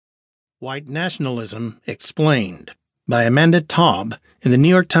White Nationalism Explained by Amanda Taub in the New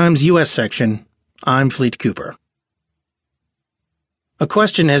York Times U.S. section. I'm Fleet Cooper. A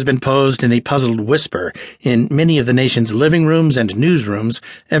question has been posed in a puzzled whisper in many of the nation's living rooms and newsrooms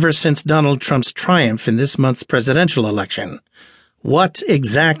ever since Donald Trump's triumph in this month's presidential election. What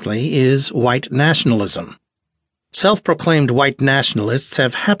exactly is white nationalism? Self-proclaimed white nationalists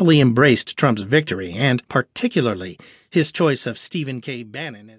have happily embraced Trump's victory, and particularly his choice of Stephen K. Bannon as